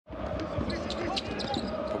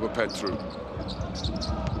Petru.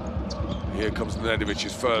 Here comes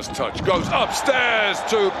Nedovic's first touch. Goes upstairs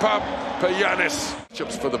to Papagiannis.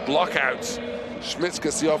 Chips for the blockouts. Schmitz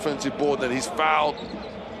gets the offensive board, then he's fouled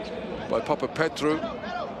by Petru.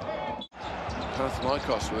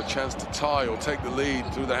 Panathinaikos with a chance to tie or take the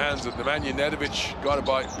lead through the hands of Nemanja Nedovic. Guarded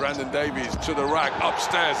by Brandon Davies to the rack,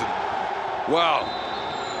 upstairs. And, well,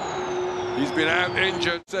 he's been out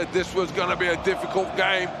injured. Said this was going to be a difficult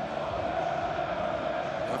game.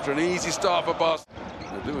 After an easy start for Barcelona.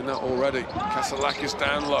 They're doing that already. Kasalakis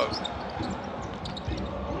down low.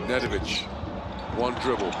 Nedovic. One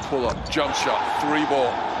dribble, pull up, jump shot, three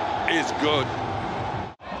ball is good.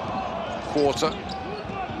 Quarter.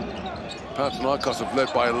 Panathinaikos have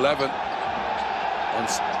led by 11 on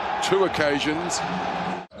 2 occasions.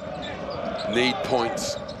 Need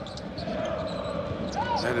points.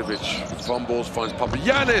 Nedovic fumbles, finds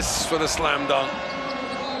Papagiannis for the slam dunk.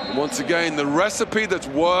 And once again, the recipe that's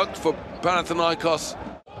worked for Panathinaikos.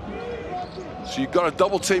 So you've got to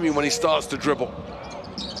double team him when he starts to dribble.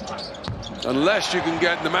 Unless you can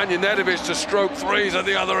get Nemanja Nedovic to stroke threes at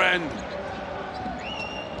the other end.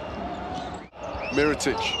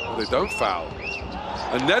 Mirotic, well, they don't foul.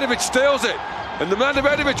 And Nedovic steals it. And Nemanja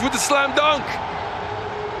Nedovic with the slam dunk.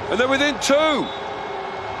 And they're within 2.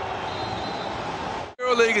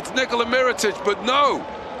 EuroLeague, it's Nikola Mirotic, but no.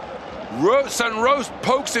 Sanros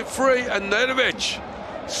pokes it free, and Nedovic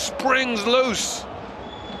springs loose.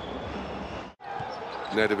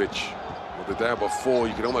 Nedovic, well, they're down by 4.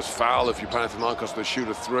 You can almost foul if you're Panathinaikos to shoot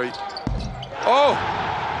a 3. Oh,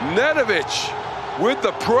 Nedovic with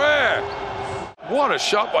the prayer. What a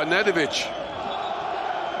shot by Nedovic.